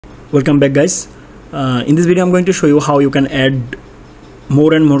Welcome back, guys. In this video I'm going to show you how you can add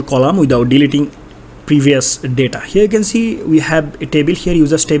more and more column without deleting previous data. Here you can see we have a table here,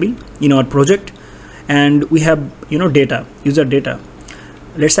 users table in our project, and we have data, user data.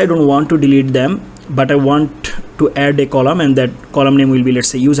 Let's say I don't want to delete them, but I want to add a column, and that column name will be, let's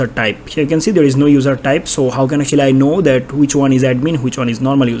say, user type. Here you can see there is no user type, so how can actually I know that which one is admin, which one is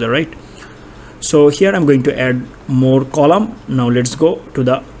normal user, right? So here I'm going to add more column. Now let's go to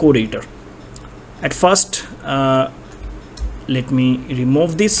the code editor. At first let me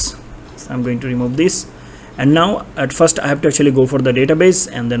remove this. So I'm going to remove this, and now at first I have to actually go for the database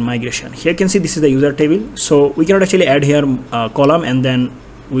and then migration. Here you can see this is the user table, so we cannot actually add here column and then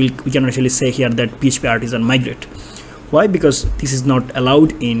we can actually say here that PHP artisan migrate. Why? Because this is not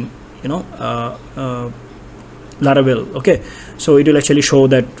allowed in Laravel. Okay, so it will actually show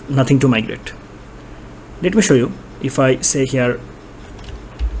that nothing to migrate. Let me show you. If I say here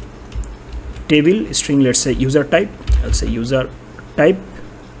table string, let's say user type, I'll say user type,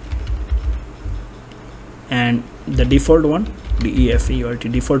 and the default one, default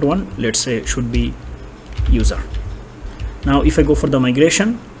default one, let's say should be user. Now if I go for the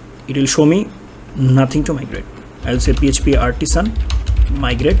migration, it will show me nothing to migrate. I'll say PHP artisan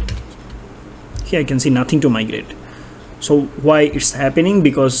migrate. Here I can see nothing to migrate. So why it's happening?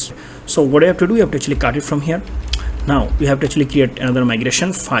 Because so what I have to do, you have to actually cut it from here. Now we have to actually create another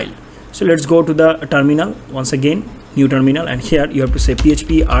migration file. So let's go to the terminal once again, new terminal, and here you have to say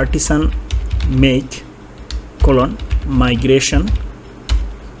PHP artisan make colon migration.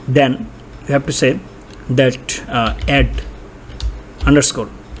 Then you have to say that add underscore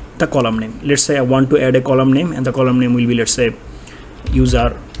the column name. Let's say I want to add a column name, and the column name will be, let's say,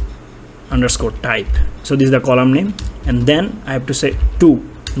 user underscore type. So this is the column name, and then I have to say to,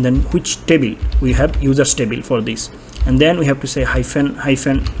 and then which table we have, users table for this, and then we have to say hyphen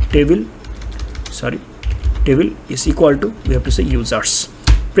table, table is equal to, we have to say users.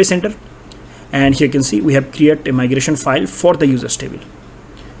 Press enter, and here you can see we have created a migration file for the users table.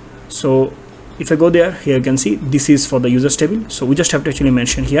 So if I go there, here you can see this is for the users table, so we just have to actually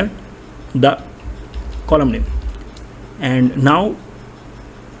mention here the column name, and now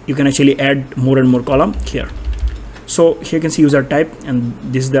you can actually add more and more column here. So here you can see user type, and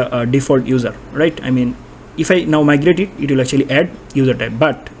this is the default user, right? I mean, if I now migrate it, it will actually add user type,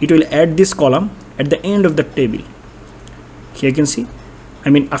 but it will add this column at the end of the table. Here you can see, I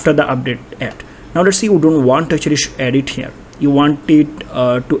mean, after the update add. Now let's see, you don't want to actually add it here. You want it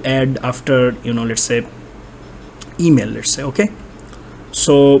to add after, let's say email, let's say, okay?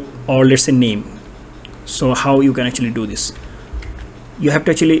 So, or let's say name. So how you can actually do this? You have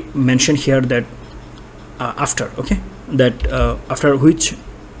to actually mention here that after, okay, that after which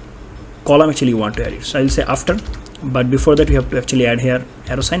column actually you want to add it. So I'll say after, but before that you have to actually add here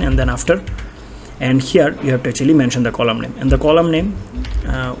arrow sign and then after, and here you have to actually mention the column name, and the column name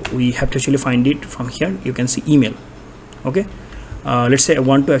we have to actually find it from here. You can see email, okay. Let's say I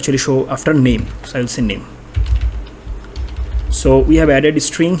want to actually show after name, so I'll say name. So we have added a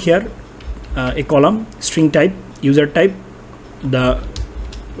string here, a column, string type, user type, the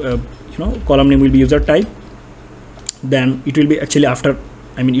column name will be user type, then it will be actually after,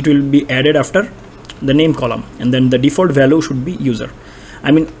 I mean, it will be added after the name column, and then the default value should be user.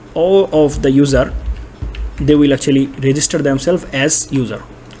 I mean, all of the user, they will actually register themselves as user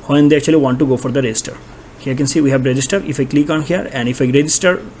when they actually want to go for the register. Here you can see we have register. If I click on here and if I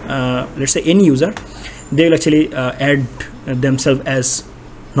register, let's say any user, they will actually add themselves as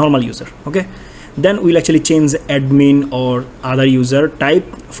normal user, okay. Then we'll actually change admin or other user type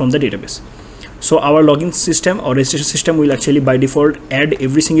from the database. So our login system or registration system will actually by default add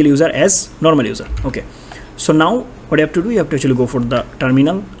every single user as normal user, okay. So now what you have to do, you have to actually go for the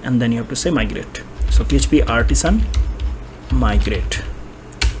terminal, and then you have to say migrate. So PHP artisan migrate,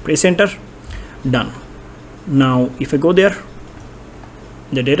 press enter, done. Now if I go there,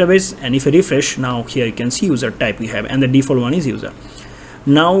 the database, and if I refresh, now here you can see user type we have, and the default one is user.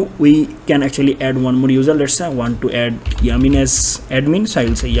 Now we can actually add one more user. Let's say I want to add Yamin as admin, so I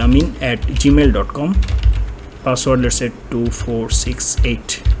will say yamin at gmail.com, password let's say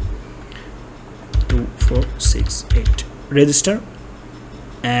 2468, register,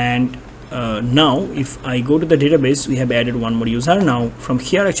 and now if I go to the database, we have added one more user. Now from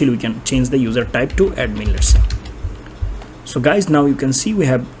here actually we can change the user type to admin, let's say. So guys, now you can see we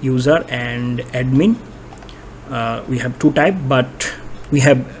have user and admin. We have two type, but we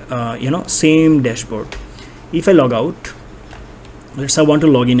have same dashboard. If I log out, let's say I want to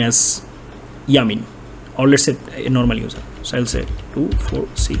log in as Yamin, or let's say a normal user, so I'll say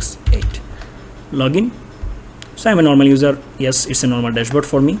 2468 login. So I'm a normal user. Yes, it's a normal dashboard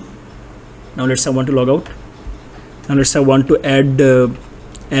for me. Now let's say I want to log out. Now let's say I want to add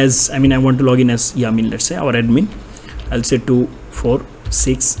I want to log in as Yamin, let's say our admin. I'll say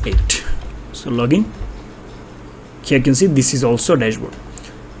 2468. So login. Here you can see this is also a dashboard.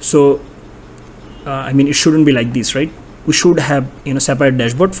 So it shouldn't be like this, right? We should have separate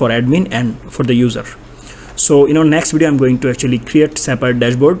dashboard for admin and for the user. So next video I'm going to actually create separate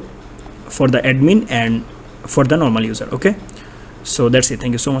dashboard for the admin and for the normal user. Okay, so that's it.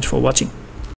 Thank you so much for watching.